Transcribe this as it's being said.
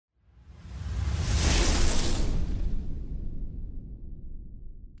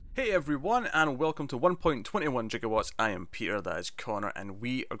Hey everyone, and welcome to 1.21 Gigawatts. I am Peter, that is Connor, and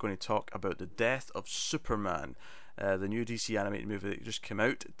we are going to talk about the death of Superman, the new DC animated movie that just came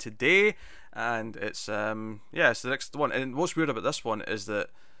out today, and it's it's the next one. And what's weird about this one is that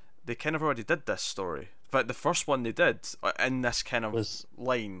they kind of already did this story. In fact, the first one they did in this kind of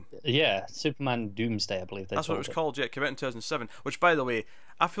line. Yeah, Superman Doomsday, I believe that's what it was called. Yeah, it came out in 2007. Which, by the way,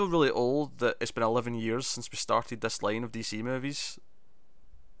 I feel really old that it's been 11 years since we started this line of DC movies.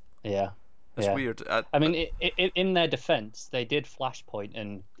 Yeah, it's weird. I mean, in their defense, they did Flashpoint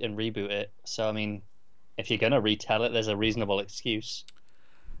and reboot it. So I mean, if you're gonna retell it, there's a reasonable excuse.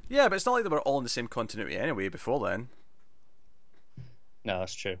 Yeah, but it's not like they were all in the same continuity anyway before then. No,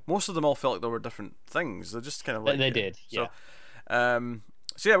 that's true. Most of them all felt like there were different things. They just kind of like they did. Yeah. So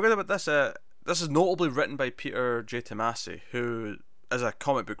yeah, we're going to about this. This is notably written by Peter J. Tomasi, who is a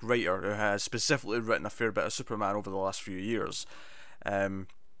comic book writer who has specifically written a fair bit of Superman over the last few years.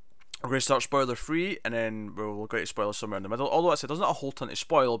 We're going to start spoiler free, and then we'll go to spoilers somewhere in the middle. Although I said there's not a whole ton to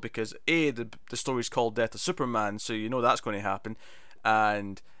spoil because the story's called Death of Superman, so you know that's going to happen,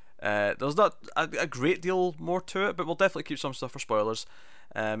 and there's not a great deal more to it, but we'll definitely keep some stuff for spoilers,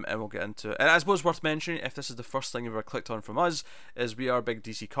 and we'll get into it. And I suppose worth mentioning, if this is the first thing you've ever clicked on from us, is we are big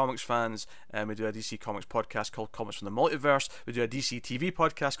DC Comics fans, and we do a DC Comics podcast called Comics from the Multiverse. We do a DC TV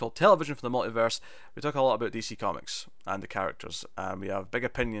podcast called Television from the Multiverse. We talk a lot about DC Comics and the characters, and we have big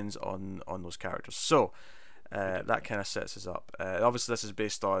opinions on those characters. So that kind of sets us up. Obviously, this is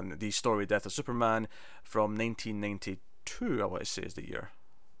based on the story Death of Superman from 1992, I want to say is the year.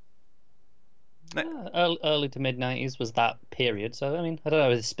 Early to mid 90s was that period. So I mean, I don't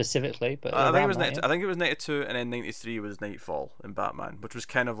know specifically, but I think it was 92, and then 93 was Nightfall in Batman, which was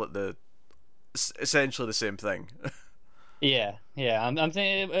kind of like essentially the same thing. yeah. I'm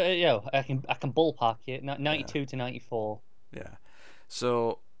thinking, I can ballpark it. 92 to 94. Yeah.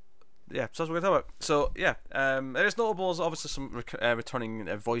 So that's what we're going to talk about. So it is notable as obviously some returning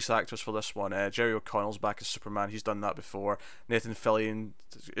voice actors for this one. Jerry O'Connell's back as Superman. He's done that before. Nathan Fillion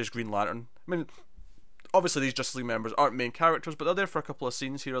is Green Lantern. I mean, obviously these Justice League members aren't main characters, but they're there for a couple of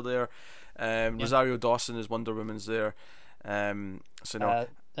scenes here or there. Rosario Dawson is Wonder Woman's there. I'm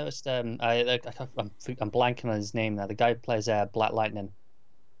blanking on his name now. The guy who plays Black Lightning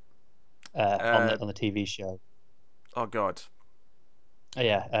on the TV show. Oh God.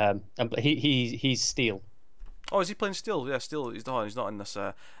 He's Steel. Oh, is he playing Steel? Yeah, Steel. He's not in this.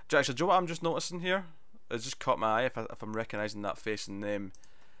 Actually, do you know what I'm just noticing here? It just caught my eye. If I'm recognizing that face and name,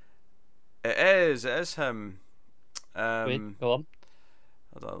 it is him. Wait, go on.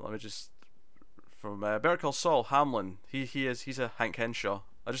 Hold on, let me just from Better Call Saul, Hamlin. He's a Hank Henshaw.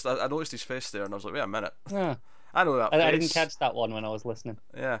 I noticed his face there, and I was like, wait a minute. Yeah. I know that face. I didn't catch that one when I was listening.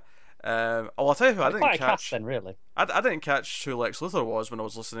 Yeah. I'll tell you who I didn't catch. Quite a cast then, really. I didn't catch who Lex Luthor was when I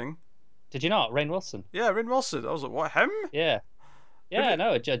was listening. Did you not? Rainn Wilson. Yeah, Rainn Wilson. I was like, what, him? Yeah. Yeah,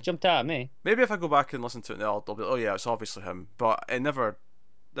 no, it jumped out at me. Maybe if I go back and listen to it now, I'll be like, oh yeah, it's obviously him. But it never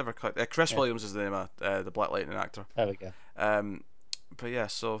clicked. Chris Williams is the name of the Black Lightning actor. There we go. But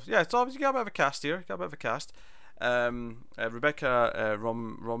it's obviously got a bit of a cast here. Rebecca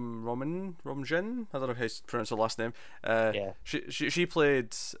Romijn. I don't know how to pronounce her last name. She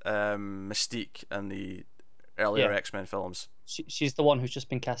played Mystique in the earlier X-Men films. She's the one who's just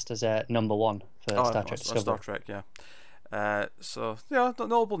been cast as number one for Star Trek Discovery. Star Trek, yeah.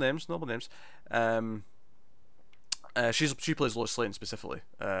 Notable names. She plays Lois Lane specifically,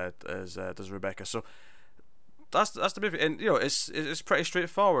 as does Rebecca. So that's the movie, and it's pretty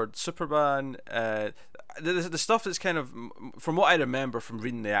straightforward. Superman, the stuff that's kind of, from what I remember from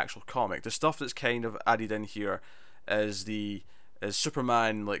reading the actual comic, the stuff that's kind of added in here is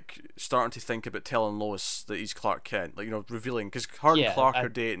Superman like starting to think about telling Lois that he's Clark Kent, revealing, because her and Clark are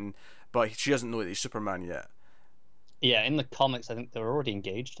dating, but she doesn't know that he's Superman yet. Yeah, in the comics, I think they were already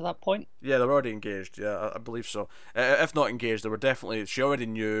engaged at that point. Yeah, they were already engaged. Yeah, I believe so. If not engaged, they were definitely. She already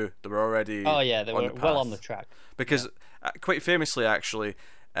knew. They were already. Oh yeah, they were well on the track. Because quite famously, actually,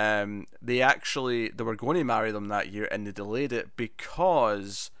 they were going to marry them that year, and they delayed it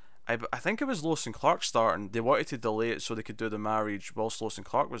because I think it was Lois and Clark starting. They wanted to delay it so they could do the marriage whilst Lois and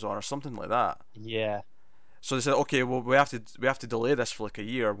Clark was on, or something like that. Yeah. So they said, okay, well, we have to delay this for like a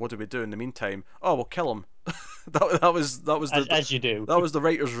year. What do we do in the meantime? Oh, we'll kill him. that was as you do. That was the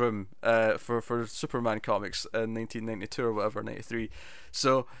writers' room for Superman comics in 1992 or whatever, 93.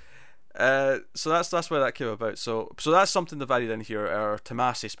 So that's where that came about. So that's something they've added in here, or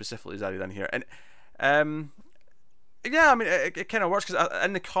Tomasi specifically has added in here, and Yeah, I mean, it kind of works because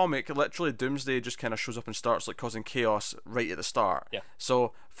in the comic, literally Doomsday just kind of shows up and starts like causing chaos right at the start. Yeah.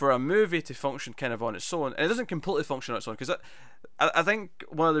 So for a movie to function kind of on its own, and it doesn't completely function on its own, because I think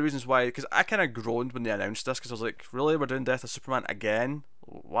one of the reasons why, because I kind of groaned when they announced this, because I was like, really, we're doing Death of Superman again?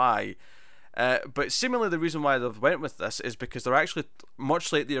 Why? But seemingly the reason why they've went with this is because they're actually,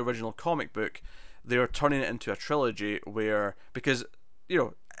 much like the original comic book, they're turning it into a trilogy where, because, you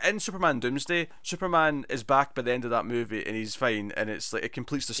know, in Superman Doomsday, Superman is back by the end of that movie and he's fine, and it's like it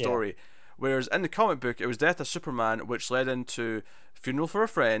completes the story. Yeah. Whereas in the comic book, it was Death of Superman, which led into Funeral for a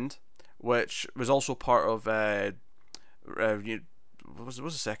Friend, which was also part of what was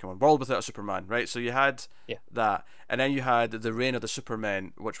the second one? World Without a Superman, right? So you had that, and then you had the Reign of the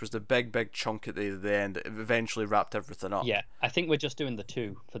Supermen, which was the big chunk at the end that eventually wrapped everything up. Yeah, I think we're just doing the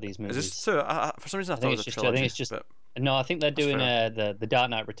two for these movies. Is this two? For some reason I thought it was a trilogy. I think it's just. No, I think they're doing the Dark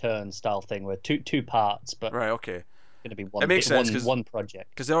Knight Returns style thing, where two parts, but right, okay. Going to be one. It makes sense one project.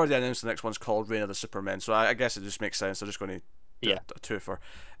 Because they already announced the next one's called Reign of the Supermen, so I guess it just makes sense. They're just going to do a twofer.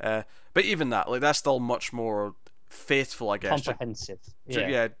 But even that, like, that's still much more faithful, I guess. Comprehensive.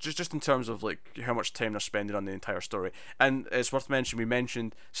 Yeah, just in terms of like how much time they're spending on the entire story. And it's worth mentioning, we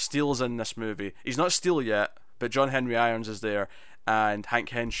mentioned Steele's in this movie. He's not Steele yet, but John Henry Irons is there, and Hank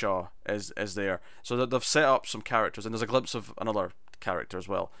Henshaw is there. So that they've set up some characters, and there's a glimpse of another character as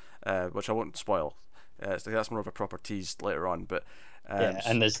well, which I won't spoil. That's more of a proper tease later on. But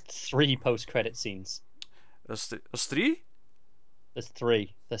and there's 3 post-credit scenes. There's 3? There's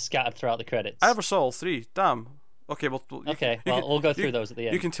 3. They're scattered throughout the credits. I never saw all 3. Damn. Okay, well, we'll go through those at the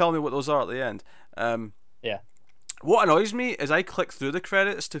end. You can tell me what those are at the end. Yeah. What annoys me is I click through the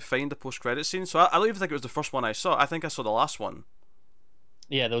credits to find the post-credit scene, so I don't even think it was the first one I saw. I think I saw the last one.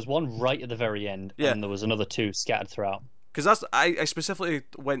 Yeah, there was one right at the very end, and there was another 2 scattered throughout. Because I specifically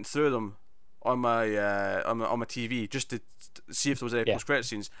went through them on my TV just to see if there was any post-credit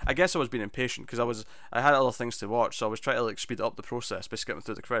scenes. I guess I was being impatient because I had other things to watch, so I was trying to like speed up the process by skipping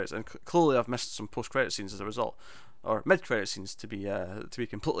through the credits. And clearly, I've missed some post-credit scenes as a result, or mid-credit scenes to be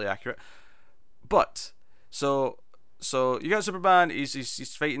completely accurate. But so you got Superman.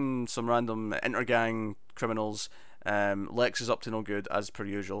 He's fighting some random intergang criminals. Lex is up to no good as per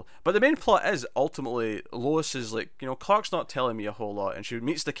usual, but the main plot is ultimately Lois is like, you know, Clark's not telling me a whole lot, and she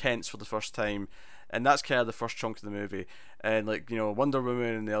meets the Kents for the first time, and that's kind of the first chunk of the movie. And like, you know, Wonder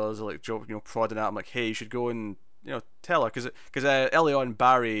Woman and the others are like prodding at him like, hey, you should go and, you know, tell her, because early on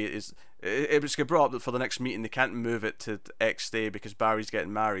Barry it was brought up that for the next meeting they can't move it to X day because Barry's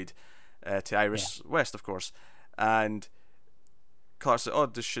getting married to Iris West, of course, and Clark's like, oh,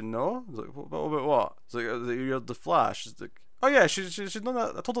 does she know? He's like, what about what? It's like, you're the Flash. It's like, oh yeah, she's done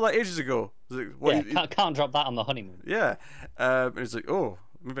that. I told her that ages ago. Like, what, can't drop that on the honeymoon. Yeah, and he's like, oh,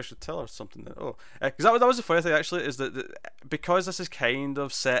 maybe I should tell her something then. Oh, because that was the funny thing actually, is that because this is kind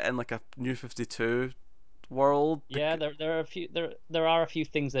of set in like a New 52 world. Yeah, there are a few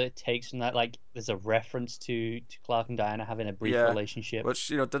things that it takes from that. Like there's a reference to Clark and Diana having a brief relationship,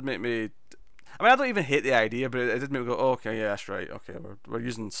 which, you know, did make me. I mean, I don't even hate the idea, but it did make me go, oh, okay, yeah, that's right. Okay, we're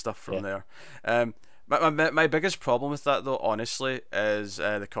using stuff from there. My biggest problem with that, though, honestly, is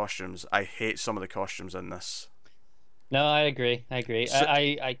the costumes. I hate some of the costumes in this. No, I agree. So,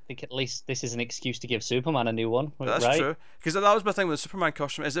 I think at least this is an excuse to give Superman a new one. That's right? True. Because that was my thing with the Superman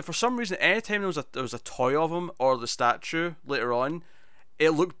costume, is that for some reason, anytime there was a toy of him or the statue later on,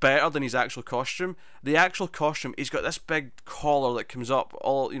 it looked better than his actual costume. The actual costume, he's got this big collar that comes up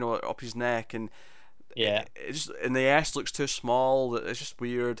all, you know, up his neck, and and the S looks too small. It's just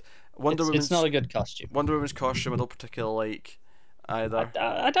weird. It's not a good costume. Wonder Woman's costume I don't particularly like either.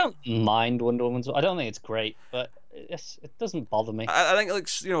 I don't mind Wonder Woman's. I don't think it's great, but it doesn't bother me. I think, like,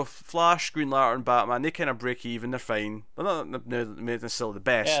 you know, Flash, Green Lantern, Batman, they kind of break even. They're fine. They're not necessarily the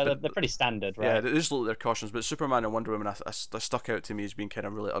best. Yeah, but they're pretty standard, right? Yeah, they just look at their costumes. But Superman and Wonder Woman, they stuck out to me as being kind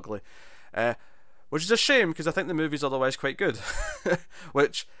of really ugly, which is a shame because I think the movie's otherwise quite good.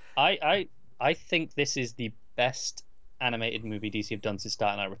 Which I think this is the best animated movie DC have done since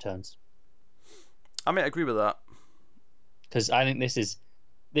Dark Knight Returns. I might agree with that, because I think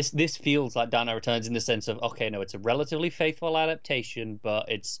this feels like Dark Knight Returns in the sense of, okay, no, it's a relatively faithful adaptation, but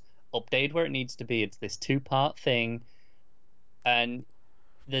it's updated where it needs to be. It's this 2-part thing, and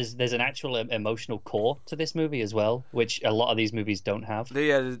there's an actual emotional core to this movie as well, which a lot of these movies don't have. They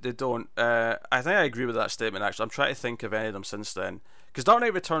don't. I think I agree with that statement, actually. I'm trying to think of any of them since then. Because Dark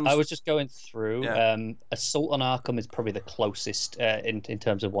Knight Returns... I was just going through. Assault on Arkham is probably the closest in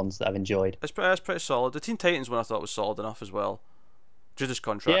terms of ones that I've enjoyed. That's pretty solid. The Teen Titans one I thought was solid enough as well. Judas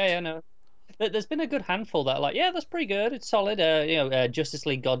Contract. Yeah, no. There's been a good handful that are like, yeah, that's pretty good. It's solid. Justice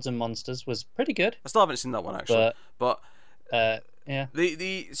League Gods and Monsters was pretty good. I still haven't seen that one actually, but yeah,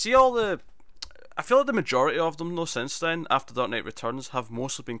 the see all the. I feel like the majority of them, though, since then, after Dark Knight Returns, have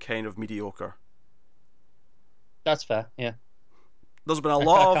mostly been kind of mediocre. that's fair. Yeah, There's been a I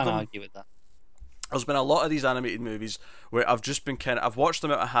lot of can't them. argue with that. There's been a lot of these animated movies where I've just been I've watched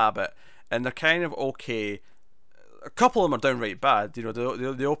them out of habit, and they're kind of okay. A couple of them are downright bad. You know,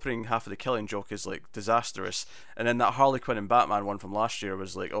 the opening half of The Killing Joke is like disastrous, and then that Harley Quinn and Batman one from last year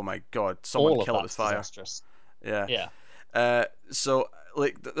was like, oh my god, someone All kill it of with that's fire. disastrous. Yeah. Yeah. So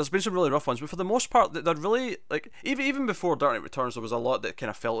like, there's been some really rough ones, but for the most part, they're really like even before Dark Knight Returns, there was a lot that kind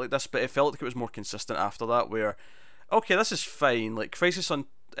of felt like this, but it felt like it was more consistent after that. Where, okay, this is fine. Like Crisis on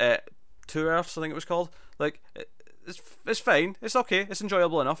Two Earths, I think it was called. Like, it's fine. It's okay. It's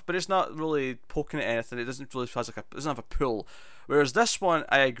enjoyable enough, but it's not really poking at anything. It doesn't really doesn't have a pull. Whereas this one,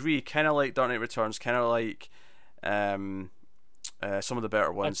 I agree, kind of like Dark Knight Returns, kind of like some of the better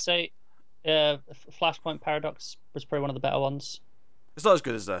I'd ones. say Flashpoint Paradox was probably one of the better ones. It's not as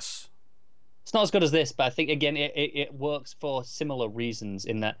good as this. It's not as good as this, but I think again it works for similar reasons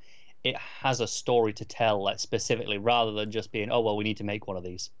in that it has a story to tell, like specifically, rather than just being, oh well, we need to make one of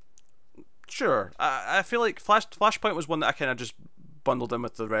these. Sure, I feel like Flashpoint was one that I kind of just bundled in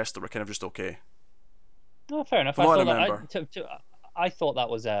with the rest that were kind of just okay. Oh, fair enough. From what I remember. I thought that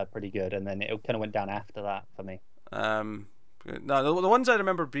was pretty good, and then it kind of went down after that for me. No, the ones I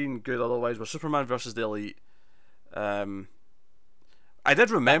remember being good otherwise were Superman versus the Elite. I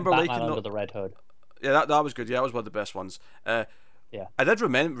did remember Batman liking Under the Red Hood. Yeah, that was good. Yeah, that was one of the best ones. Yeah, I did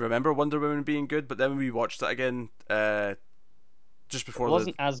remember Wonder Woman being good, but then when we watched it again, just before it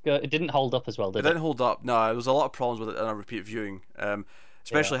wasn't as good. It didn't hold up as well, did it? It didn't hold up. No, there was a lot of problems with it in a repeat viewing.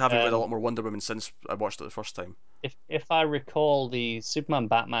 Especially having read a lot more Wonder Woman since I watched it the first time. If I recall, the Superman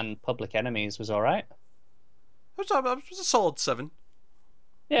Batman Public Enemies was all right. It was a solid 7.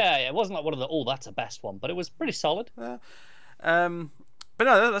 Yeah, it wasn't like one of the that's a best one, but it was pretty solid. Yeah. But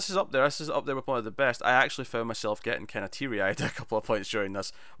no, this is up there. This is up there with one of the best. I actually found myself getting kind of teary-eyed a couple of points during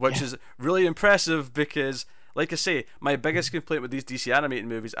this, which is really impressive because, like I say, my biggest complaint with these DC animated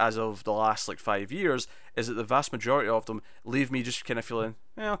movies as of the last 5 years is that the vast majority of them leave me just kind of feeling,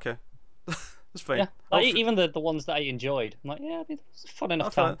 yeah, okay, it's fine. Yeah, even the ones that I enjoyed, I'm like, yeah, I mean, it's fun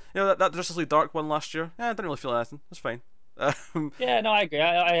enough time. You know, that Justice League Dark one last year, yeah, I didn't really feel anything. It's fine. Yeah, no, I agree.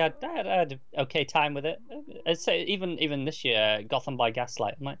 I had okay time with it. I'd say even this year, Gotham by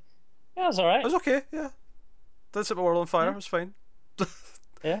Gaslight. I'm like, yeah, it was all right. It was okay. Yeah, didn't set my world on fire. It was fine.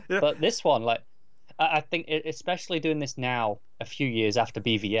 Yeah, but this one, I think, especially doing this now, a few years after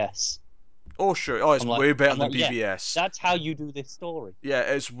BVS. Oh sure. Oh, it's way better than BVS. Yeah, that's how you do this story. Yeah,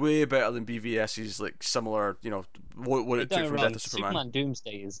 it's way better than BVS's similar. You know what it took from Death of Superman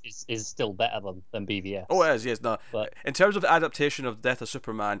Doomsday is still better than BVS. Oh, it is. Yes, no. But in terms of adaptation of Death of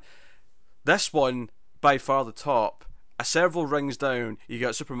Superman, this one by far the top. Several rings down, you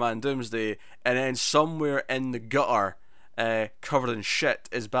got Superman Doomsday, and then somewhere in the gutter, covered in shit,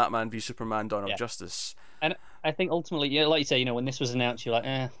 is Batman v Superman: Dawn of Justice. And I think ultimately, like you say, when this was announced, you're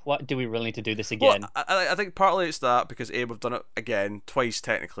like, what do we really need to do this again? Well, I think partly it's that because we've done it again twice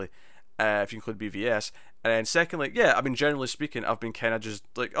technically, if you include BVS, and then secondly, yeah, I mean generally speaking, I've been kind of just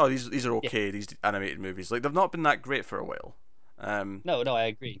like, oh, these are okay, these animated movies, they've not been that great for a while. No, I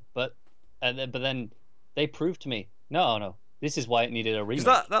agree, but then they proved to me, no, this is why it needed a remake.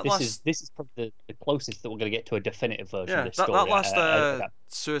 This is probably the closest that we're going to get to a definitive version of this story. That last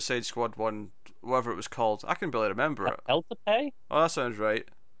Suicide Squad one, whatever it was called, I can barely remember it. Hell to Pay? Oh, that sounds right.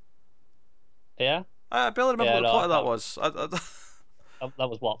 Yeah? I barely remember what the plot of that was. That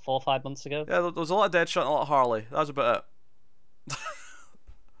was, 4 or 5 months ago? Yeah, there was a lot of Deadshot and a lot of Harley. That was about it.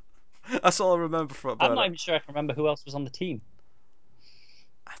 That's all I remember from it. I'm not even sure I can remember who else was on the team.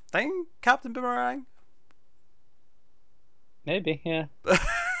 I think Captain Boomerang? Maybe, yeah.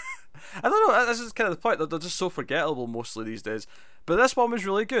 I don't know, this is kind of the point, they're just so forgettable mostly these days. But this one was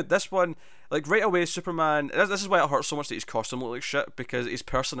really good. This one, right away, Superman, this is why it hurts so much that his costume looked like shit, because his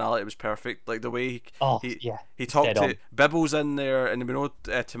personality was perfect. Like, the way he talked to... Bibble's in there, and we know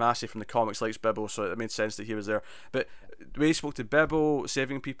Tomasi from the comics likes Bibble, so it made sense that he was there. But the way he spoke to Bibble,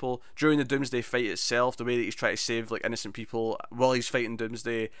 saving people, during the Doomsday fight itself, the way that he's trying to save, innocent people while he's fighting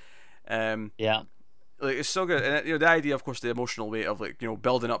Doomsday. Yeah. It's so good, and the idea, of course, the emotional weight of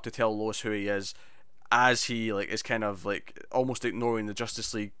building up to tell Lois who he is, as he is kind of almost ignoring the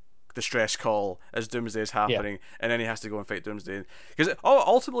Justice League distress call as Doomsday is happening, and then he has to go and fight Doomsday. Because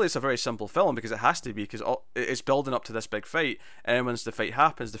ultimately it's a very simple film, because it has to be, because it's building up to this big fight, and then once the fight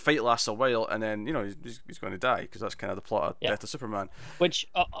happens, the fight lasts a while, and then he's going to die, because that's kind of the plot of Death of Superman. Which,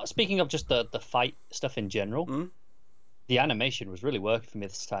 speaking of just the fight stuff in general, the animation was really working for me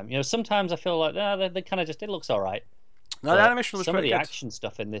this time. Sometimes I feel like they kind of just, it looks all right. No, the animation was some of the good. action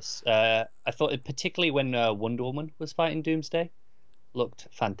stuff in this, I thought, particularly when Wonder Woman was fighting Doomsday, looked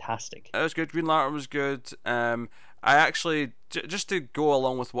fantastic. It was good. Green Lantern was good. I actually, just to go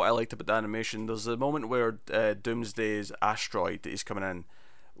along with what I liked about the animation, there's a moment where Doomsday's asteroid that he's coming in,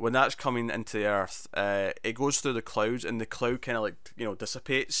 when that's coming into the Earth, it goes through the clouds, and the cloud kind of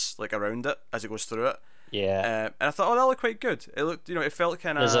dissipates around it as it goes through it. Yeah. And I thought, that looked quite good. It looked, it felt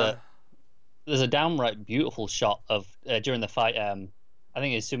kind of. There's a downright beautiful shot of during the fight. I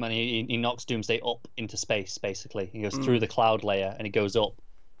think it's Superman. He knocks Doomsday up into space. Basically, he goes through the cloud layer and he goes up,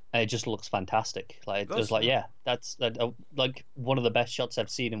 and it just looks fantastic. That's like one of the best shots I've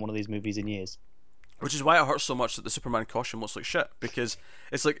seen in one of these movies in years. Which is why it hurts so much that the Superman costume looks like shit, because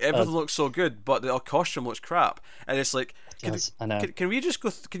it's like everything looks so good, but the costume looks crap, and it's like, can we just go?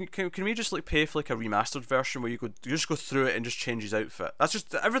 Can we just pay for a remastered version where you just go through it and just change his outfit? That's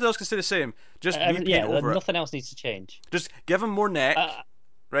just, everything else can stay the same. Just repaint over it. Nothing else needs to change. Just give him more neck,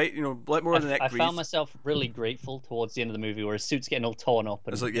 right? Let more of the neck breathe. I found myself really grateful towards the end of the movie where his suit's getting all torn up.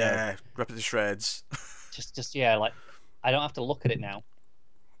 And, it's like, rip it to shreds. just I don't have to look at it now.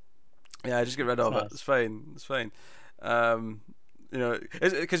 Yeah, just get rid of it. It's fine. It's fine.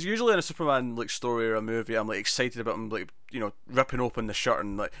 Because usually in a Superman story or a movie, I'm excited about him ripping open the shirt,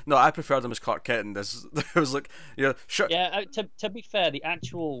 and no, I preferred him as Clark Kent in this. It was shirt. Yeah, to be fair, the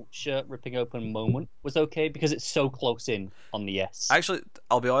actual shirt ripping open moment was okay because it's so close in on the S. Actually,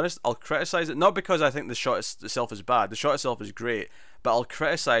 I'll be honest, I'll criticize it not because I think the shot itself is bad. The shot itself is great, but I'll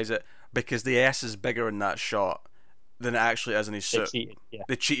criticize it because the S is bigger in that shot than it actually is in his suit.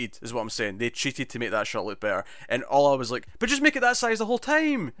 They cheated, is what I'm saying. They cheated to make that shot look better. And all I was like, but just make it that size the whole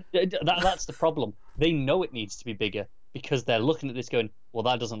time. That's the problem. They know it needs to be bigger because they're looking at this going, well,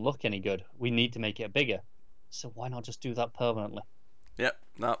 that doesn't look any good. We need to make it bigger. So why not just do that permanently? Yep,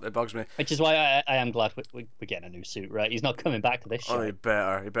 no, it bugs me. Which is why I am glad we're getting a new suit, right? He's not coming back to this show. Oh, he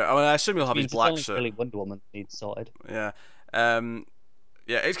better. I mean, I assume he'll have his black suit. Really, Wonder Woman needs sorted. Yeah.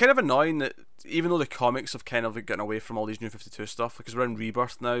 Yeah, it's kind of annoying that even though the comics have kind of gotten away from all these New 52 stuff, because we're in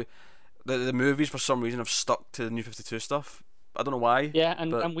Rebirth now, the movies for some reason have stuck to the New 52 stuff. I don't know why. Yeah,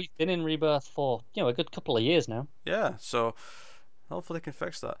 and we've been in Rebirth for a good couple of years now. Yeah, so hopefully they can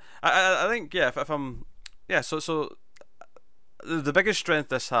fix that. I think if I'm so the biggest strength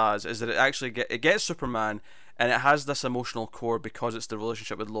this has is that it actually it gets Superman, and it has this emotional core because it's the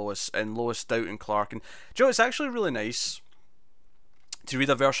relationship with Lois and Lois doubting Clark. And Joe, it's actually really nice to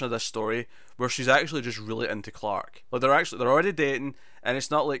read a version of this story where she's actually just really into Clark. They're already dating, and it's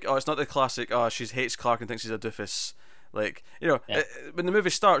not it's not the classic she hates Clark and thinks he's a doofus. When the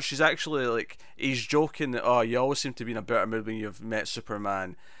movie starts, she's actually he's joking that you always seem to be in a better mood when you've met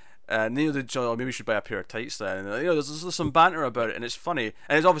Superman, and maybe we should buy a pair of tights then. And there's some banter about it, and it's funny,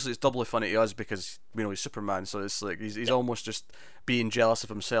 and it's doubly funny to us because we know he's Superman, so it's he's almost just being jealous of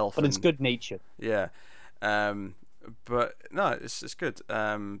himself. But it's good nature. Yeah. But no, it's good.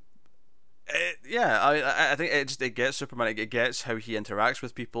 I think it gets Superman. It gets how he interacts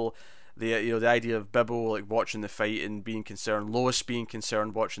with people. The idea of Bibbo watching the fight and being concerned, Lois being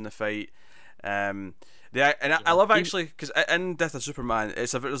concerned watching the fight. I love actually because in Death of Superman,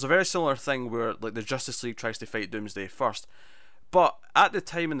 there's a very similar thing where the Justice League tries to fight Doomsday first, but at the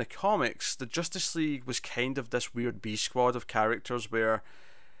time in the comics, the Justice League was kind of this weird B squad of characters where.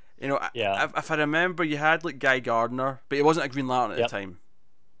 If I remember, you had Guy Gardner, but he wasn't a Green Lantern at the time.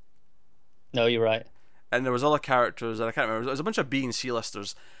 No, you're right. And there was other characters, and I can't remember. There was a bunch of B and C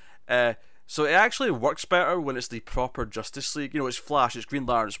listers. So it actually works better when it's the proper Justice League. It's Flash, it's Green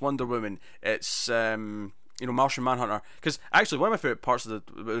Lantern, it's Wonder Woman, it's Martian Manhunter. Because actually, one of my favorite parts of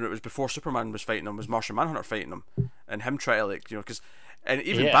when it was before Superman was fighting him was Martian Manhunter fighting him, and him trying to and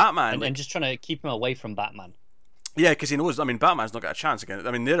even Batman and just trying to keep him away from Batman. Yeah, because he knows. I mean, Batman's not got a chance again.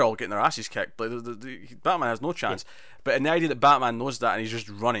 I mean, they're all getting their asses kicked. Batman has no chance. Yeah. But in the idea that Batman knows that and he's just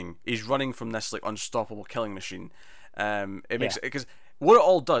running, he's running from this unstoppable killing machine. It makes it because what it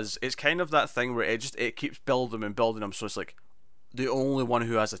all does, it's kind of that thing where it keeps building and building them. So it's the only one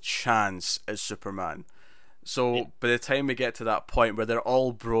who has a chance is Superman. So by the time we get to that point where they're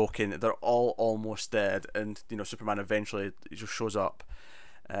all broken, they're all almost dead, and Superman eventually just shows up.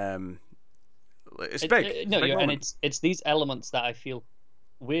 It's big. It's these elements that I feel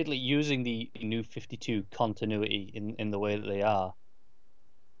weirdly using the New 52 continuity in the way that they are.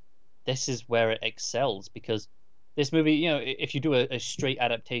 this is where it excels because this movie, if you do a straight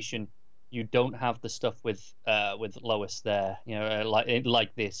adaptation, you don't have the stuff with Lois there,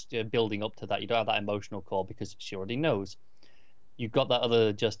 like this building up to that. You don't have that emotional core because she already knows. You've got that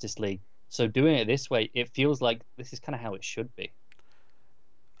other Justice League. So doing it this way, it feels like this is kind of how it should be.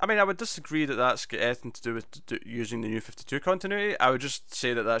 I mean, I would disagree that that's got anything to do with using the New 52 continuity. I would just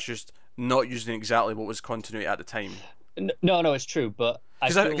say that that's just not using exactly what was continuity at the time. No, it's true, but I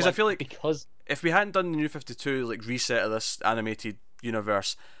feel like because if we hadn't done the New 52 like reset of this animated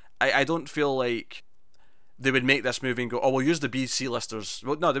universe, I don't feel like they would make this movie and go, oh, we'll use the BC listers.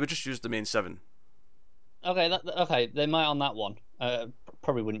 Well, no, they would just use the main 7. Okay, okay, they might on that one.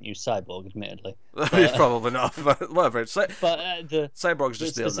 Probably wouldn't use Cyborg, admittedly. Probably not, but whatever. The Cyborg's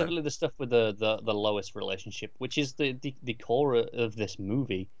just there. Specifically, the stuff with the Lois relationship, which is the core of this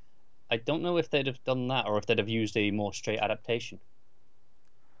movie. I don't know if they'd have done that or if they'd have used a more straight adaptation.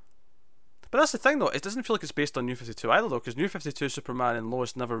 But that's the thing, though. It doesn't feel like it's based on New 52 either, though, because New 52 Superman and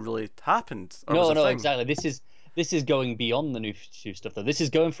Lois never really happened. No, exactly. This is going beyond the New 52 stuff, though. This is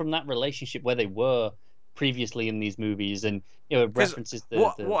going from that relationship where they were previously in these movies, and it references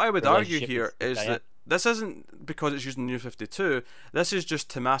what I would argue here is that this isn't because it's using the New 52. This is just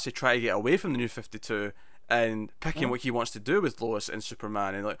Tomasi trying to get away from the New 52 and picking what he wants to do with Lois and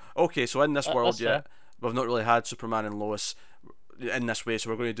Superman, and like, okay, so in this world, we've not really had Superman and Lois in this way, so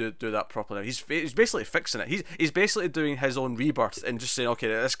we're going to do that properly. He's basically fixing it. He's basically doing his own rebirth and just saying,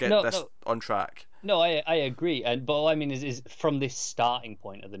 okay, let's get this on track. No, I agree, but all I mean is from this starting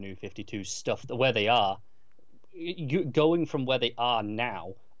point of the New 52 stuff, where they are, going from where they are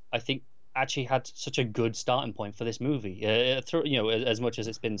now, I think actually had such a good starting point for this movie. As much as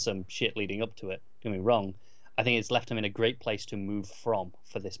it's been some shit leading up to it, don't get me wrong, I think it's left him in a great place to move from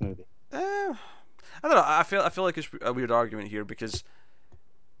for this movie. I don't know. I feel like it's a weird argument here because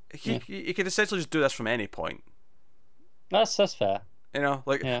he could essentially just do this from any point. That's fair.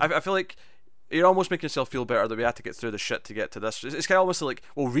 I feel like you're almost making yourself feel better that we had to get through the shit to get to this. It's kind of almost like,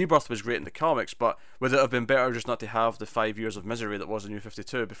 well, Rebirth was great in the comics, but would it have been better just not to have the 5 years of misery that was the New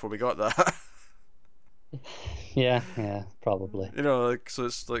 52 before we got that? Yeah, probably. So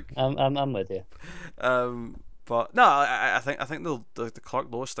it's like I'm with you. But no, I think the Clark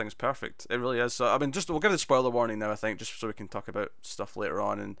Lois thing is perfect. It really is. So I mean, we'll give the spoiler warning now. I think just so we can talk about stuff later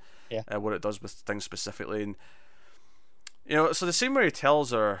on and what it does with things specifically. And so the scene where he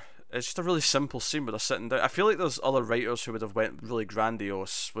tells her, it's just a really simple scene where they're sitting down. I feel like there's other writers who would have went really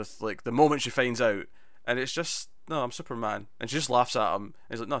grandiose with like the moment she finds out, and it's just, no, I'm Superman, and she just laughs at him.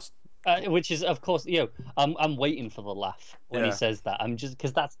 And he's like, no. Which is, of course, I'm waiting for the laugh when he says that. I'm just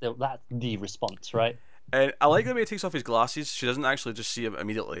because that's the response, right? And I like the way he takes off his glasses. She doesn't actually just see him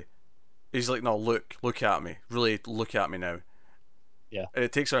immediately. He's like, no, look at me. Really look at me now. Yeah. And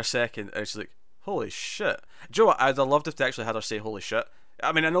it takes her a second, and she's like, holy shit. Do you know what? I'd have loved if they actually had her say holy shit.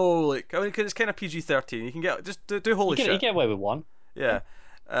 I mean, I know, cause it's kind of PG-13. You can just do holy shit. You get away with one. Yeah.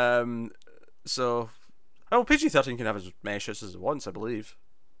 So, PG-13 can have as many shits as it wants, I believe.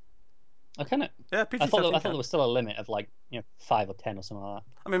 Oh, can it? Yeah, PG-13. I thought there was still a limit of 5 or 10 or something like that.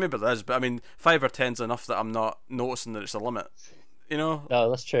 I mean, maybe there is, but I mean, 5 or 10's enough that I'm not noticing that it's a limit. No,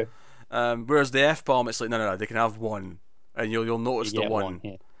 that's true. Whereas the F-bomb, it's like, no, they can have one, and you'll notice the one.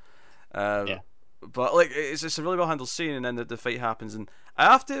 Yeah. But it's a really well handled scene, and then the fight happens, and I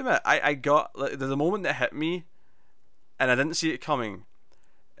have to admit, I got the moment that hit me, and I didn't see it coming.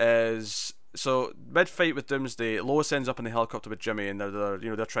 Is so mid fight with Doomsday, Lois ends up in the helicopter with Jimmy, and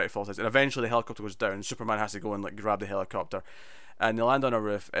they're trying to fall out, and eventually the helicopter goes down. Superman has to go and grab the helicopter, and they land on a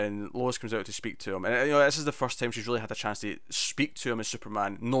roof, and Lois comes out to speak to him, and this is the first time she's really had a chance to speak to him as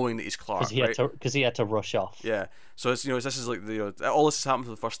Superman, knowing that he's Clark, because he had to rush off. Yeah, so it's this is like all this has happened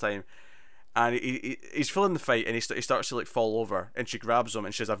for the first time. And he's feeling the fight, and he starts to fall over, and she grabs him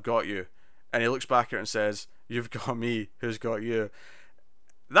and she says, "I've got you," and he looks back at her and says, "You've got me. Who's got you?"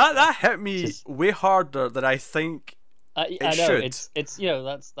 That hit me way harder than I think. I know should. It's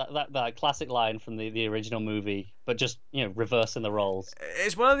that's that classic line from the original movie, but just reversing the roles.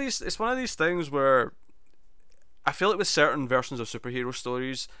 It's one of these things where I feel like with certain versions of superhero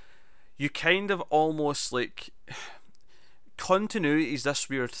stories, you kind of almost continuity is this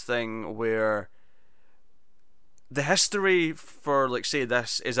weird thing where the history for say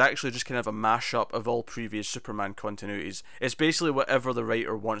this is actually just kind of a mashup of all previous Superman continuities. It's basically whatever the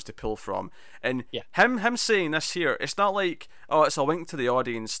writer wants to pull from, and him saying this here, it's not like, oh, it's a wink to the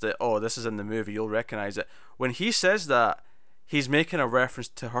audience that, oh, this is in the movie, you'll recognize it. When he says that, he's making a reference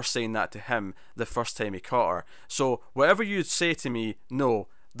to her saying that to him the first time he caught her. So whatever you say to me, no,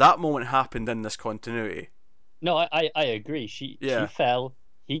 that moment happened in this continuity. No, I agree. She fell.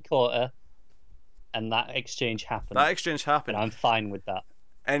 he caught her, and that exchange happened. That exchange happened, and I'm fine with that.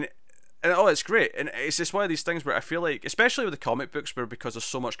 And oh, it's great, and it's just one of these things where I feel like, especially with the comic books, where because there's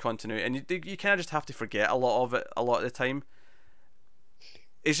so much continuity, and you kind of just have to forget a lot of it a lot of the time.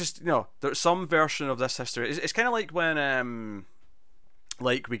 It's just, you know, there's some version of this history. It's kind of like when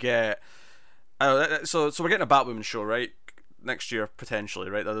like we get, so we're getting a Batwoman show, right, next year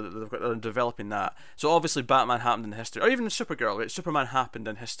potentially, right? They're developing that. So obviously Batman happened in history, or even Supergirl, right? Superman happened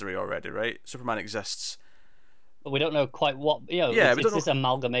in history already, right? Superman exists. But we don't know quite what, you know. Yeah, it's this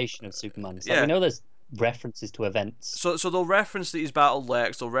amalgamation of Superman. So yeah. We know there's references to events. So they'll reference that he's battled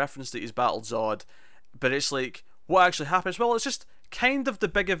Lex, they'll reference that he's battled Zod, but it's like, what actually happens? Well, it's just kind of the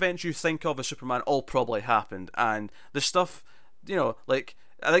big events you think of as Superman all probably happened, and the stuff, you know, like,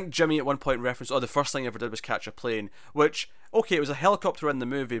 I think Jimmy at one point referenced, the first thing he ever did was catch a plane, which, okay, it was a helicopter in the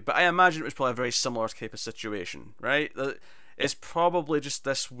movie, but I imagine it was probably a very similar type of situation, right? It's probably just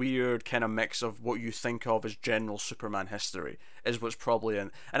this weird kind of mix of what you think of as general Superman history is what's probably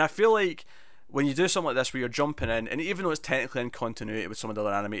in. And I feel like when you do something like this where you're jumping in, and even though it's technically in continuity with some of the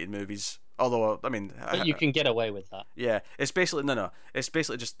other animated movies, although, I mean... But you can get away with that. Yeah, it's basically... No. It's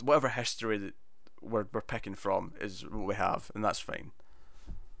basically just whatever history that we're picking from is what we have, and that's fine.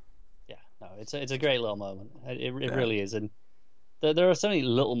 Yeah, no, it's a great little moment. It really is. And there are so many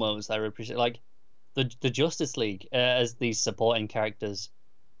little moments that I really appreciate. Like, the Justice League as these supporting characters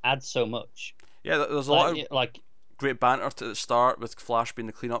add so much. Yeah, there's a lot of great banter to the start with Flash being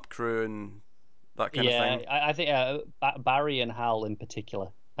the cleanup crew and that kind of thing. Yeah, I think Barry and Hal in particular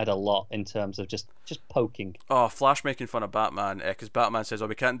had a lot in terms of just poking. Oh, Flash making fun of Batman, because Batman says,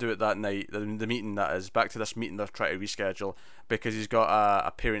 we can't do it that night, the meeting that is, back to this meeting they're trying to reschedule, because he's got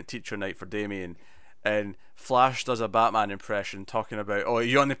a parent-teacher night for Damian. And Flash does a Batman impression talking about, are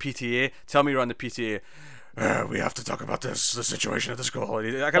you on the PTA? Tell me you're on the PTA. We have to talk about the situation at the school. I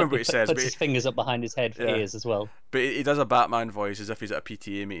can't remember what he says. Puts his fingers up behind his head for ears as well. But he does a Batman voice as if he's at a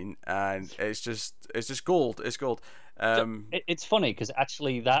PTA meeting, and it's just gold. It's gold. It's funny because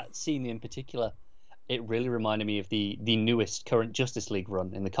actually that scene in particular, it really reminded me of the newest current Justice League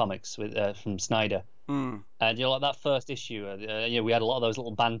run in the comics with from Snyder. Mm. And you know, like that first issue, we had a lot of those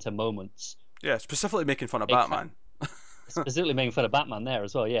little banter moments. Yeah, specifically making fun of Batman. Specifically making fun of Batman there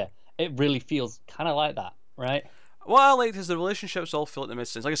as well, yeah. It really feels kind of like that, right? What I liked is the relationships all feel like they made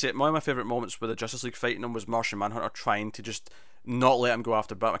sense. Like I said, one of my favourite moments with the Justice League fighting him was Martian Manhunter trying to just not let him go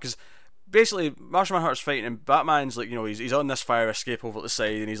after Batman. Because basically, Martian Manhunter's fighting him, Batman's like, you know, he's on this fire escape over the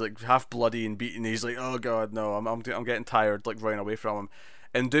side, and he's like half bloody and beaten. He's like, oh god, no, I'm getting tired, like running away from him.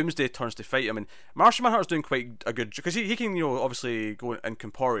 And Doomsday turns to fight him, and Martian Manhunter's doing quite a good, because he can, you know, obviously go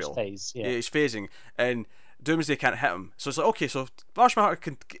incorporeal. He's phasing, and Doomsday can't hit him. So it's like, okay, so Martian Manhunter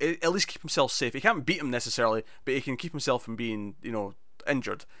can at least keep himself safe. He can't beat him necessarily, but he can keep himself from being, you know,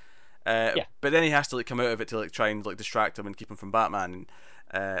 injured. But then he has to like come out of it to like try and like distract him and keep him from Batman.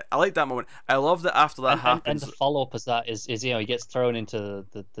 And I like that moment. I love that after that happens. And the follow up is that is you know, he gets thrown into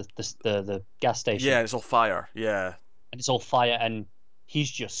the gas station. Yeah, it's all fire. Yeah, and it's all fire, and he's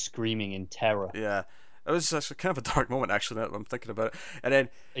just screaming in terror. Yeah. It was actually kind of a dark moment, actually, now that I'm thinking about it. And then,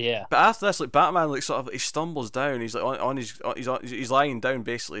 yeah. But after this, like Batman, like sort of, he stumbles down. He's like he's lying down,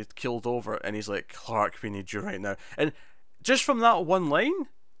 basically killed over, and he's like, Clark, we need you right now. And just from that one line,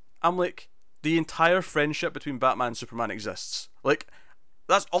 I'm like, the entire friendship between Batman and Superman exists. Like,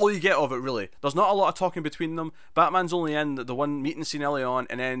 that's all you get of it, really. There's not a lot of talking between them. Batman's only in the one meeting scene early on,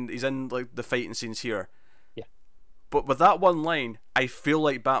 and then he's in like the fighting scenes here. But with that one line, I feel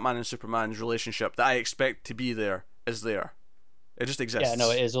like Batman and Superman's relationship that I expect to be there is there. It just exists. Yeah,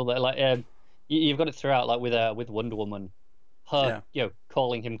 no, it is all that. Like, you've got it throughout, like with Wonder Woman, her, you know,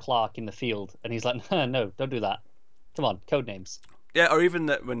 calling him Clark in the field, and he's like, no, don't do that. Come on, code names. Yeah, or even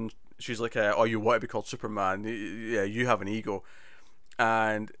that when she's like, oh, you want to be called Superman? Yeah, you have an ego.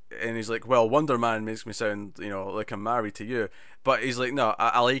 And he's like, well, Wonder Man makes me sound, you know, like I'm married to you. But he's like, no,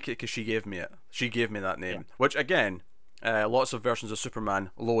 I like it because she gave me it. She gave me that name. Yeah. Which, again, lots of versions of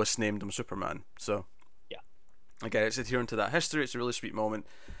Superman, Lois named him Superman. So, yeah. Again, it's adhering to that history. It's a really sweet moment.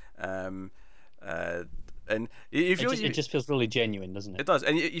 And you feel it just feels really genuine, doesn't it? It does.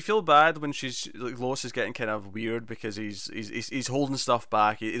 And you feel bad when she's like, Lois is getting kind of weird because he's holding stuff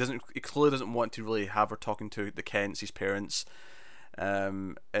back. He clearly doesn't want to really have her talking to the Kents, his parents.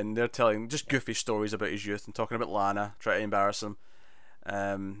 And they're telling just goofy stories about his youth and talking about Lana, trying to embarrass him.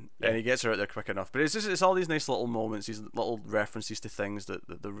 And he gets her out there quick enough. But it's all these nice little moments, these little references to things that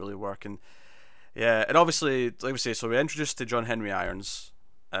really work. And yeah, and obviously, like we say, so we're introduced to John Henry Irons.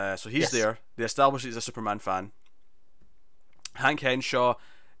 So he's there. They establish he's a Superman fan. Hank Henshaw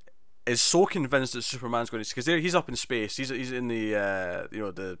is so convinced that Superman's going to, because he's up in space. He's in the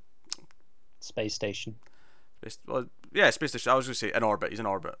the Space station. well, yeah, space station. I was going to say in orbit. He's in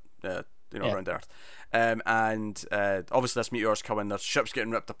orbit. Around Earth. And obviously this meteor's coming. Their ship's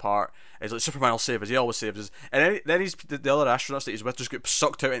getting ripped apart. He's like, Superman will save us. He always saves us. And then he's the other astronauts that he's with just get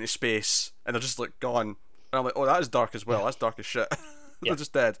sucked out into space, and they're just like gone. And I'm like, oh, that is dark as well. That's dark as shit. They're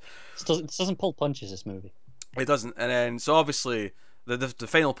just dead. This doesn't pull punches, this movie. It doesn't. And then so obviously the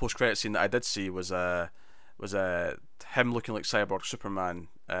final post credit scene that I did see was him looking like Cyborg Superman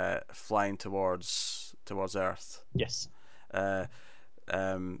flying towards Earth. Yes. And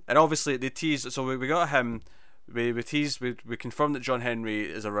obviously they tease. So we got him. We confirmed that John Henry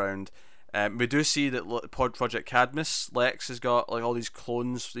is around. We do see that Project Cadmus, Lex has got like all these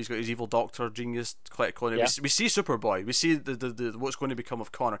clones. He's got his evil doctor genius collect clone. Yeah. We see Superboy. We see the what's going to become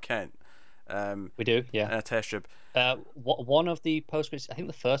of Connor Kent. We do, yeah. In a test tube. One of the post-credits, I think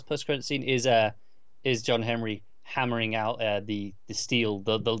the first post-credit scene is John Henry hammering out the steel,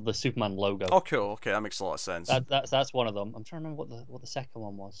 the Superman logo. Oh, cool. Okay, that makes a lot of sense. That's one of them. I'm trying to remember what the second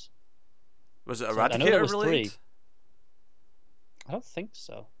one was. Was it I know there Eradicator was related? 3. I don't think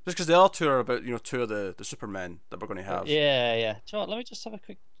so. Just because the other two are about two of the Supermen that we're going to have. Yeah. Let me just have a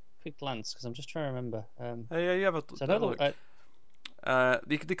quick glance because I'm just trying to remember. Yeah, you have a. So I don't know.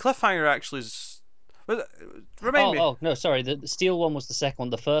 The cliffhanger actually is. Remind me. Oh no, sorry. The steel one was the second one.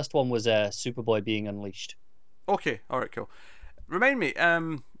 The first one was Superboy being unleashed. Okay, all right, cool. Remind me.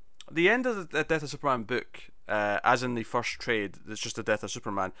 The end of the Death of Superman book, as in the first trade, that's just the Death of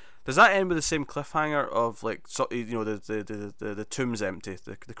Superman. Does that end with the same cliffhanger of like the tomb's empty,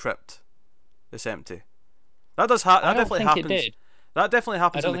 the crypt, it's empty? That does that definitely happens. It did. That definitely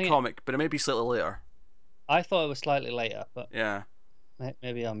happens in the comic, but it may be slightly later. I thought it was slightly later, but yeah,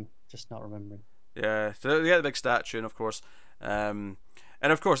 maybe I'm just not remembering. Yeah, so they get the big statue, and of course,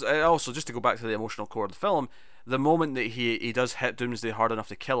 also just to go back to the emotional core of the film, the moment that he does hit Doomsday hard enough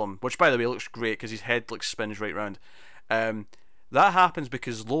to kill him, which by the way looks great because his head like spins right round, that happens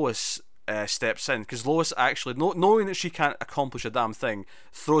because Lois steps in, because Lois actually, knowing that she can't accomplish a damn thing,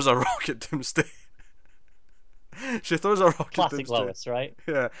 throws a rock at Doomsday. She throws a rock Classic at Doomsday. Lois, right?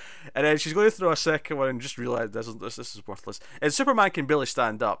 Yeah, and then she's going to throw a second one and just realise this is worthless. And Superman can barely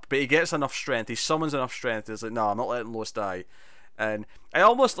stand up, but he gets enough strength. He summons enough strength. He's like, no, I'm not letting Lois die. And I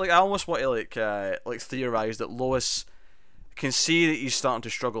almost want to like theorize that Lois can see that he's starting to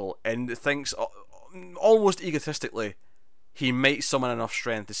struggle and thinks almost egotistically, he might summon enough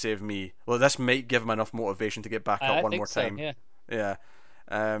strength to save me. Well, this might give him enough motivation to get back up one more time. So, yeah.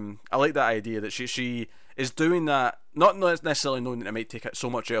 I like that idea that she is doing that, not necessarily knowing that it might take so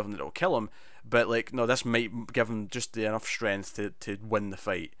much out of him that it'll kill him, but like, no, this might give him just enough strength to win the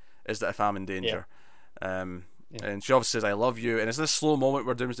fight. Is that if I'm in danger? Yeah. And she obviously says, "I love you," and it's this slow moment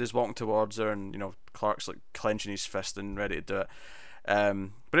where Doomsday's walking towards her, and Clark's like clenching his fist and ready to do it.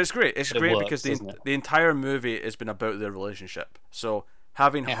 But it's great. It's great because the entire movie has been about their relationship. So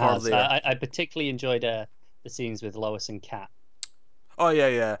having her there, I particularly enjoyed the scenes with Lois and Kat. Oh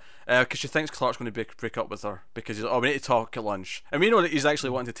yeah. Because she thinks Clark's going to break up with her because he's like, we need to talk at lunch, and we know that he's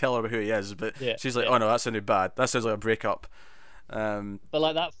actually wanting to tell her who he is, but she's like, oh no, that sounded bad. That sounds like a breakup. But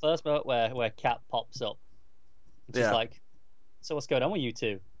like that first moment where Kat pops up. She's like, so what's going on with you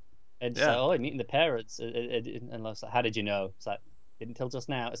two? And she's like, oh, I'm meeting the parents. And I was like, how did you know? It's like, didn't tell just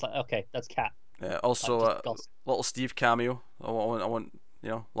now. It's like, okay, that's Kat. Yeah. Also, little Steve cameo. I want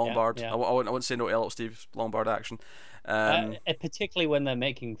Lombard. Yeah. I wouldn't say no to little Steve Lombard action. Particularly when they're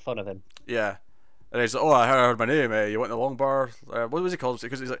making fun of him. Yeah. And he's like, oh, I heard my name. You want the long bar? What was he called?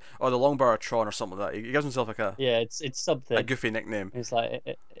 Because he's like, oh, the long bar of Tron or something like that. He gives himself like it's something, a goofy nickname. It's like,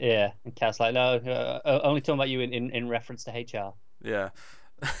 and Cat's like, no, only talking about you in reference to HR. Yeah.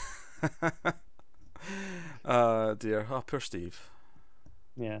 Dear. Oh, poor Steve.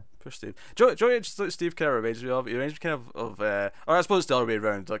 Yeah. Poor Steve. Do you know what Steve kind of reminds me of? He reminds me kind of or I suppose it's the other way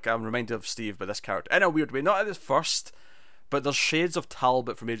around. Like, I'm reminded of Steve by this character in a weird way. Not at the first, but there's shades of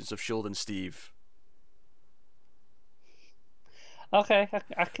Talbot from Agents of S.H.I.E.L.D. and Steve. Okay,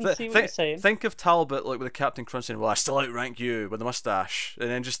 I can see what you're saying. Think of Talbot like with the Captain Crunch saying, "Well, I still outrank you," with the mustache, and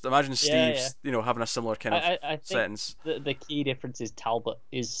then just imagine Steve's, having a similar kind of I think sentence. The key difference is Talbot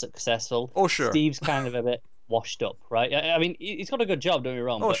is successful. Oh sure. Steve's kind of a bit washed up, right? I mean, he's got a good job, don't get me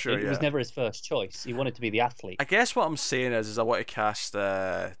wrong. But sure, it was never his first choice. He wanted to be the athlete. I guess what I'm saying is I want to cast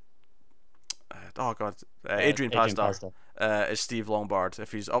Adrian Pasdar as Steve Lombard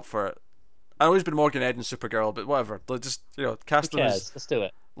if he's up for it. I know he's been Morgan Edge and Supergirl, but whatever. Just cast him as Let's do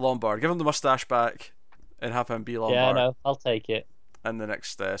it. Lombard. Give him the mustache back, and have him be Lombard. Yeah, no, I'll take it. In the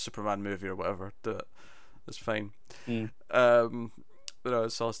next Superman movie or whatever, do it. It's fine.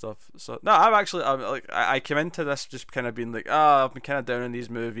 It's all stuff. So no, I came into this just kind of being like, I've been kind of down in these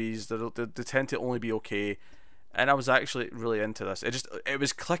movies. They tend to only be okay, and I was actually really into this. It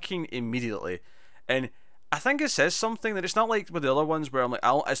was clicking immediately, and I think it says something that it's not like with the other ones where I'm like,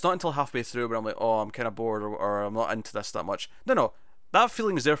 it's not until halfway through where I'm like, oh, I'm kind of bored or I'm not into this that much. No, that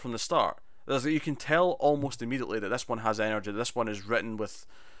feeling is there from the start. You can tell almost immediately that this one has energy. This one is written with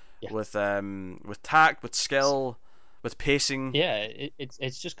tact, with skill, with pacing. Yeah,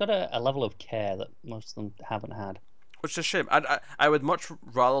 it's just got a level of care that most of them haven't had. Which is a shame. I would much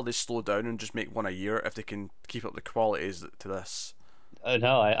rather they slow down and just make one a year if they can keep up the qualities to this.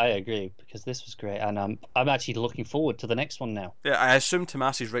 No, I agree, because this was great, and I'm actually looking forward to the next one now. Yeah, I assume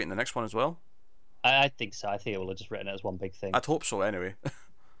Tomasi's writing the next one as well. I think so. I think it will have just written it as one big thing. I'd hope so anyway.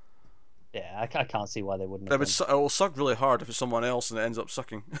 Yeah, I can't see why they wouldn't. It will suck really hard if it's someone else and it ends up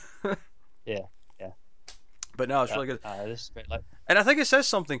sucking. Yeah. But no, it's really good. This is great. And I think it says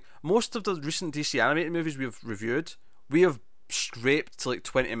something. Most of the recent DC animated movies we've reviewed, we have scraped to like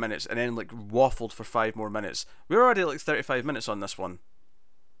 20 minutes and then like waffled for 5 more minutes. We're already at like 35 minutes on this one.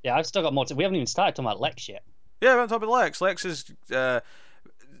 Yeah, I've still got more to. We haven't even started talking about Lex yet. Yeah, we haven't talked about Lex. Lex is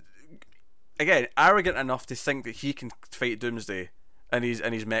again arrogant enough to think that he can fight Doomsday in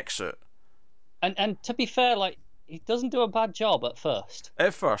his mech suit. And to be fair, like, he doesn't do a bad job at first.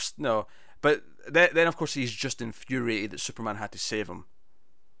 At first, no. But then of course he's just infuriated that Superman had to save him.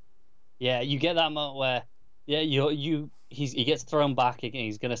 Yeah, you get that moment where, he gets thrown back and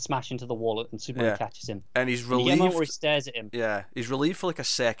he's gonna smash into the wall and Superman catches him. And he's relieved. You get a moment where he stares at him. Yeah, he's relieved for like a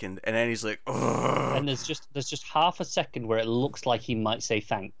second, and then he's like, ugh. And there's just half a second where it looks like he might say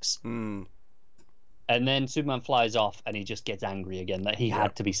thanks. Mm. And then Superman flies off and he just gets angry again that he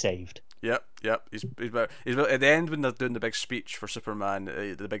had to be saved. Yep. He's about at the end when they're doing the big speech for Superman,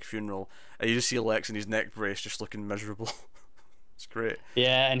 the big funeral. You just see Lex in his neck brace just looking miserable. It's great.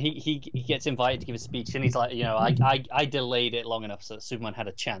 Yeah, and he gets invited to give a speech, and he's like, I delayed it long enough so that Superman had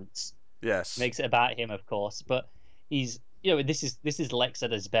a chance. Yes. Makes it about him, of course, but he's this is Lex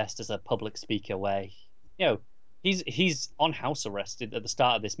at his best as a public speaker, where he's on house arrest at the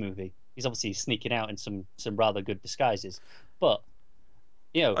start of this movie. He's obviously sneaking out in some rather good disguises, but.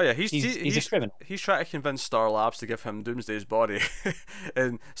 He's a criminal. He's trying to convince Star Labs to give him Doomsday's body,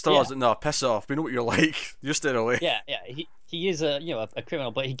 and Star Labs like, no, piss off. We know what you're like. You're staying away. Yeah. He is a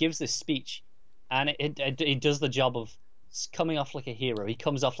criminal, but he gives this speech, and it does the job of coming off like a hero. He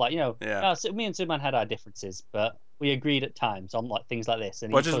comes off like me and Superman had our differences, but we agreed at times on like things like this,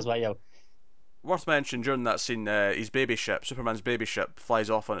 and he goes like Worth mentioning during that scene, his baby ship, Superman's baby ship, flies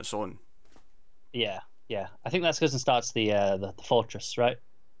off on its own. Yeah. Yeah, I think that's because it starts the fortress, right?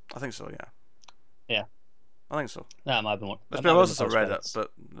 I think so. Yeah. I think so. That might have been. It's been a while since I read it,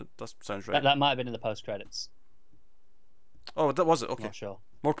 but that sounds right. That might have been in the post credits. Oh, that was it. Okay. Not sure.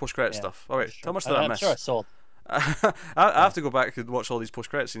 More post credit stuff. All right. How much did I miss? I'm sure I saw. I have to go back and watch all these post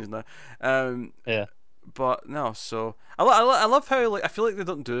credit scenes now. Yeah. But no, so I love how like I feel like they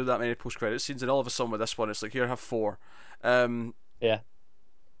don't do that many post credit scenes, and all of a sudden with this one, it's like here, have 4. Yeah.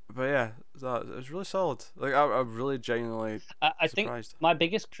 But yeah, it was really solid. Like I'm really genuinely I surprised. think my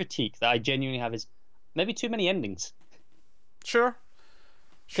biggest critique that I genuinely have is maybe too many endings. Sure.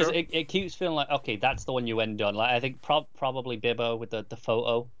 Because it keeps feeling like, okay, that's the one you end on. Like I think probably Bibbo with the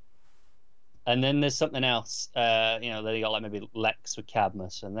photo, and then there's something else. Then you got like maybe Lex with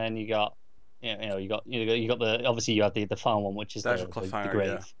Cadmus, and then you got you got the obviously you have the farm one, which is the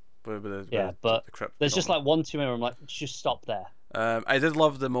grave. But there's just like one too many. I'm like, just stop there. I did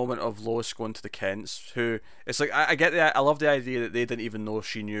love the moment of Lois going to the Kents, who it's like I get I love the idea that they didn't even know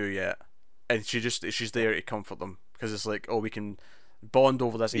she knew yet, and she's there to comfort them, because it's like, oh, we can bond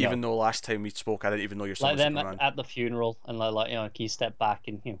over this, even though last time we spoke I didn't even know your son was Superman. Like them at the funeral, and they're like, can you step back,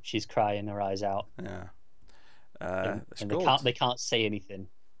 and she's crying her eyes out. Yeah. And they can't say anything.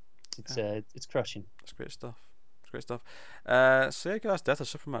 It's crushing. It's great stuff. Great stuff. So yeah, guys, Death of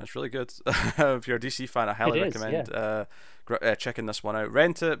Superman. It's really good. If you're a DC fan, I highly recommend checking this one out.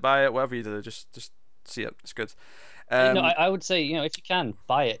 Rent it, buy it, whatever you do. Just see it. It's good. I would say, if you can,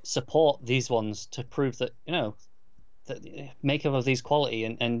 buy it. Support these ones to prove that that makeup of these quality,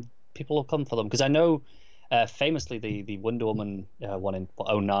 and people will come for them. Because I know, famously, the Wonder Woman one in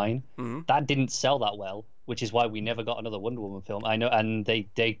 2009, that didn't sell that well, which is why we never got another Wonder Woman film. I know, and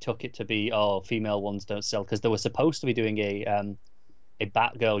they took it to be, female ones don't sell, because they were supposed to be doing a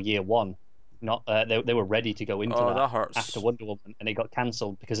Batgirl Year One. Not they were ready to go into that hurts. After Wonder Woman, and it got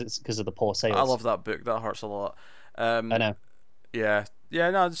cancelled because of the poor sales. I love that book. That hurts a lot. I know. Yeah.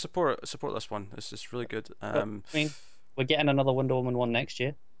 No, support this one. It's just really good. We're getting another Wonder Woman one next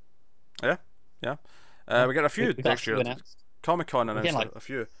year. Yeah. We got a few next year. Comic-Con We're announced getting like a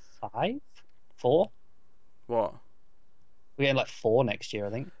few. 5, 4. What? We're getting like 4 next year, I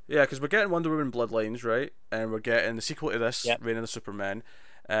think. Yeah, because we're getting Wonder Woman Bloodlines, right? And we're getting the sequel to this, Yep. Reign of the Supermen.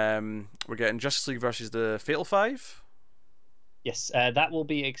 We're getting Justice League versus the Fatal Five. Yes, that will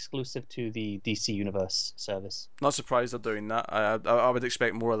be exclusive to the DC Universe service. Not surprised they're doing that. I would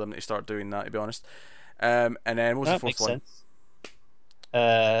expect more of them to start doing that, to be honest. And then what was the That fourth makes one?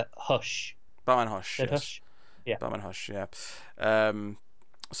 sense. Hush. Batman Hush. Said Yes. Hush. Yeah. Batman Hush. Yeah.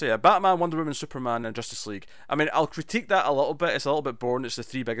 So yeah, Batman, Wonder Woman, Superman, and Justice League. I mean, I'll critique that a little bit. It's a little bit boring. It's the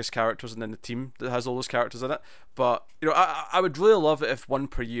 3 biggest characters and then the team that has all those characters in it. But you know, I would really love it if one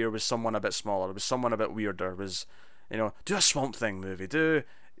per year was someone a bit smaller, was someone a bit weirder, was, you know, do a Swamp Thing movie, or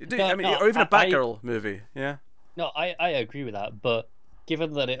even a Batgirl movie. Yeah. No, I agree with that, but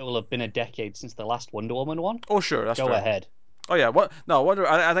given that it will have been a decade since the last Wonder Woman one, Oh sure, that's go fair. ahead. Oh yeah, what? No, Wonder.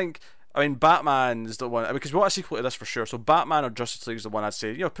 I think. I mean, Batman is the one, because we want a sequel to this for sure. So Batman or Justice League is the one I'd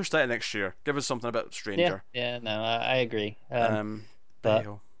say. You know, push that next year. Give us something a bit stranger. Yeah, no, I agree. But but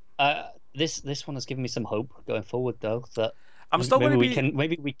hey-ho. this one has given me some hope going forward, though. That I'm still going to be.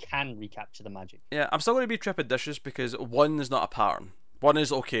 maybe we can recapture the magic. Yeah, I'm still going to be trepidatious because one is not a pattern. One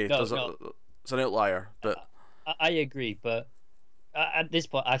is okay. No, It's an outlier, but I agree. But at this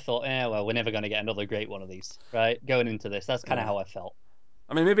point, I thought, well, we're never going to get another great one of these, right? Going into this, that's kind of how I felt.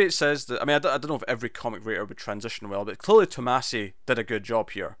 I mean, maybe it says that. I mean, I don't know if every comic writer would transition well, but clearly Tomasi did a good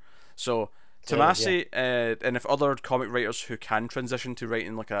job here. So Tomasi, and if other comic writers who can transition to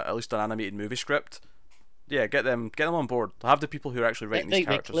writing like at least an animated movie script, yeah, get them on board. Have the people who are actually writing these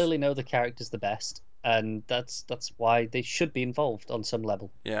characters. They clearly know the characters the best, and that's why they should be involved on some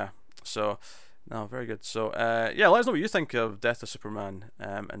level. Yeah. So. No, very good. So, yeah, let us know what you think of Death of Superman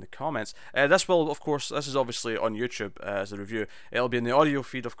in the comments. This will, of course, this is obviously on YouTube as a review. It'll be in the audio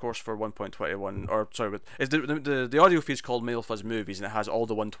feed, of course, for 1.21, or sorry, but it's the audio feed's called Mail Fuzz Movies, and it has all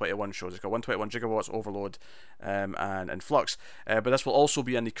the 121 shows. It's got 121 Gigawatts, Overload, and Flux. But this will also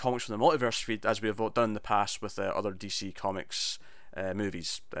be in the Comics from the Multiverse feed, as we have done in the past with other DC Comics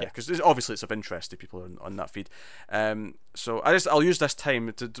movies, because obviously it's of interest to people on that feed. So I'll use this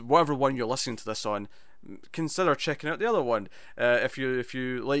time to whatever one you're listening to this on, consider checking out the other one. If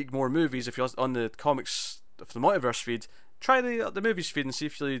you like more movies, if you're on the Comics for the Multiverse feed, try the movies feed and see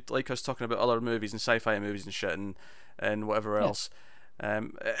if you like us talking about other movies and sci-fi movies and shit and whatever else.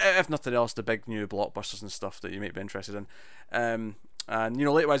 If nothing else, the big new blockbusters and stuff that you might be interested in. And you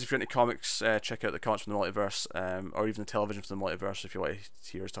know, likewise, if you're into comics, check out the Comics from the Multiverse, or even the Television from the Multiverse if you want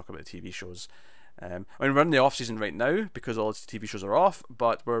to hear us talk about the TV shows. I mean, we're in the off season right now because all the TV shows are off,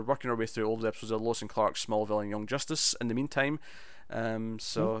 but we're working our way through all the episodes of Lois and Clark, Smallville, and Young Justice in the meantime.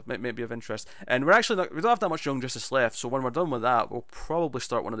 So it might be of interest. And we don't have that much Young Justice left, so when we're done with that, we'll probably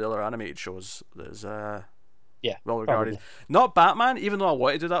start one of the other animated shows that is well regarded. Probably. Not Batman, even though I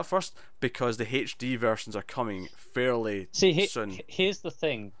want to do that first, because the HD versions are coming fairly soon. Here's the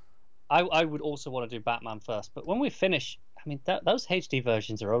thing. I would also want to do Batman first, but when we finish, I mean, those HD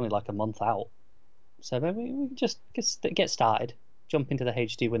versions are only like a month out. So maybe we can just get started. Jump into the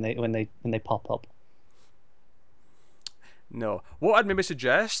HD when they pop up. No. What I'd maybe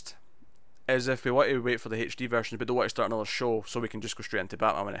suggest is, if we want to wait for the HD versions but don't want to start another show so we can just go straight into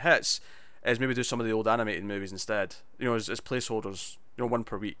Batman when it hits, is maybe do some of the old animated movies instead. You know, as placeholders. You know, one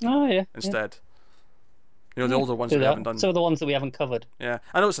per week. Oh yeah. Instead. You know, the older ones that we haven't done. Some of the ones that we haven't covered. Yeah,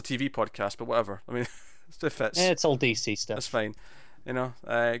 I know it's a TV podcast, but whatever. I mean, it fits. Yeah, it's all DC stuff. That's fine. You know,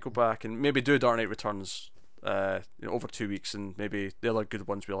 go back and maybe do Dark Knight Returns. Over 2 weeks, and maybe the other good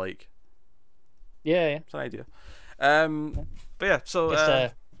ones we like. Yeah. It's an idea. But yeah,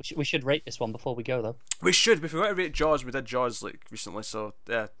 so we should rate this one before we go, though. We should. If we want to rate Jaws, we did Jaws like recently, so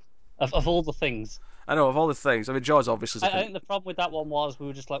yeah. Of all the things. I know, of all the things. I mean, Jaws obviously. I think the problem with that one was we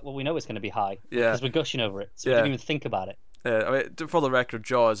were just like, well, we know it's going to be high. Yeah. Because we're gushing over it, so we didn't even think about it. Yeah, I mean, for the record,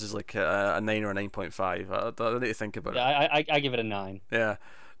 Jaws is like a 9 or a 9.5. I don't need to think about it. I give it a 9. Yeah.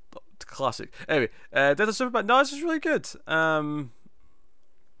 Classic. Anyway, Death of Superman. No, this is really good. What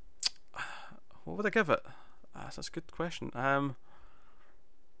would I give it? That's a good question. I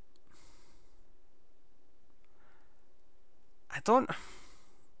don't.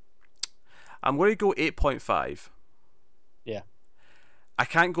 I'm going to go 8.5. Yeah. I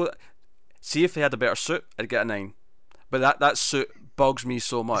can't go. See, if they had a better suit, I'd get a 9. But that suit bugs me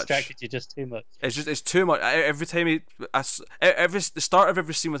so much. Distracted you just too much. It's too much. Every time the start of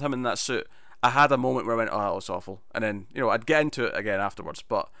every scene with him in that suit, I had a moment where I went, "Oh, that looks awful," and then I'd get into it again afterwards.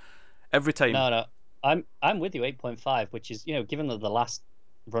 But every time, no, I'm with you. 8.5, which is given that the last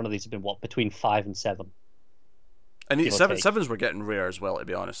run of these have been between 5 and 7. And sevens were getting rare as well. To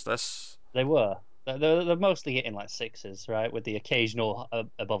be honest, they were. They're mostly hitting like sixes, right, with the occasional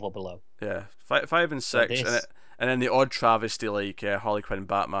above or below. Yeah, five and But six, this and then the odd travesty like Harley Quinn and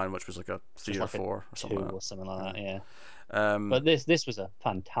Batman, which was like a it's 3 just or like a 4 or something two like or something like that. Yeah. that. But this was a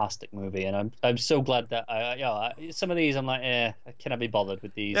fantastic movie, and I'm so glad that some of these I'm like, can I be bothered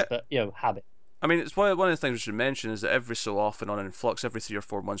with these? Yeah. But have it. I mean, it's one of the things we should mention is that every so often on Influx, every 3 or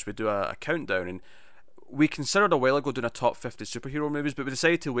 4 months, we do a countdown, and we considered a while ago doing a top 50 superhero movies, but we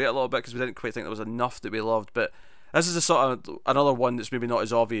decided to wait a little bit because we didn't quite think there was enough that we loved. But this is a sort of another one that's maybe not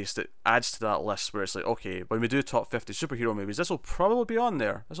as obvious that adds to that list, where it's like, okay, when we do top 50 superhero movies, this will probably be on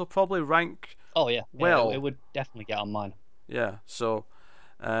there. This will probably rank. Oh yeah, well. It would definitely get on mine. Yeah, so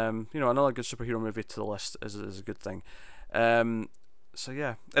another good superhero movie to the list is a good thing. So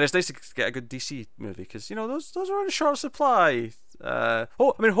yeah, and it's nice to get a good DC movie because those are in short supply.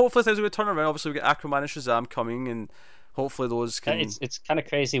 Hopefully things will turn around. Obviously, we get Aquaman and Shazam coming, and hopefully those can. It's kind of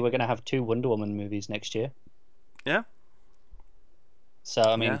crazy. We're gonna have 2 Wonder Woman movies next year. Yeah. So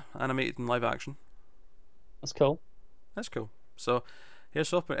I mean, animated and live action. That's cool. That's cool. So. Yeah,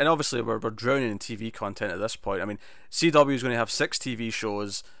 so and obviously we're drowning in TV content at this point. I mean, CW is going to have 6 TV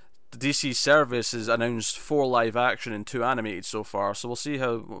shows. The DC service has announced 4 live action and 2 animated so far. So we'll see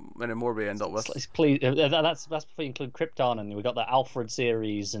how many more we end up with. Please, that's before you include Krypton, and we got the Alfred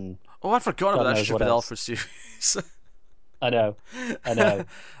series, and I forgot about that stupid Alfred series. I know.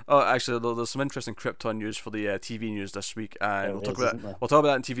 Oh, actually, there's some interesting Krypton news for the TV news this week, and we'll talk about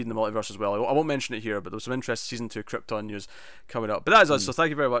that in TV in the multiverse as well. I won't mention it here, but there's some interesting season 2 Krypton news coming up. But that is us. So thank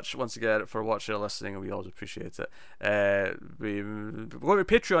you very much once again for watching and listening, and we always appreciate it. We go to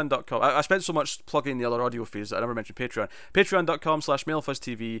Patreon.com. I spent so much plugging the other audio feeds that I never mentioned Patreon.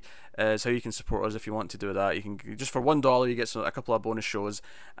 Patreon.com/MailFuzzTV is how you can support us if you want to do that. You can just for $1 you get a couple of bonus shows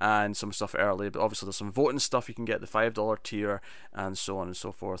and some stuff early. But obviously there's some voting stuff you can get, the $5 tier, and so on and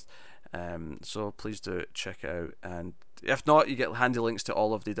so forth. So please do check it out, and if not, you get handy links to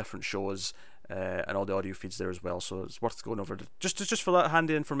all of the different shows and all the audio feeds there as well. So it's worth going over just for that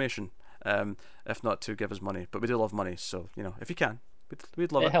handy information. If not to give us money, but we do love money, so if you can,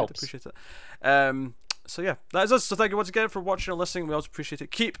 we'd love it. We'd appreciate it. So yeah, that is us. So thank you once again for watching and listening. We also appreciate it.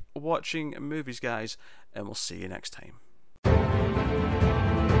 Keep watching movies, guys, and we'll see you next time.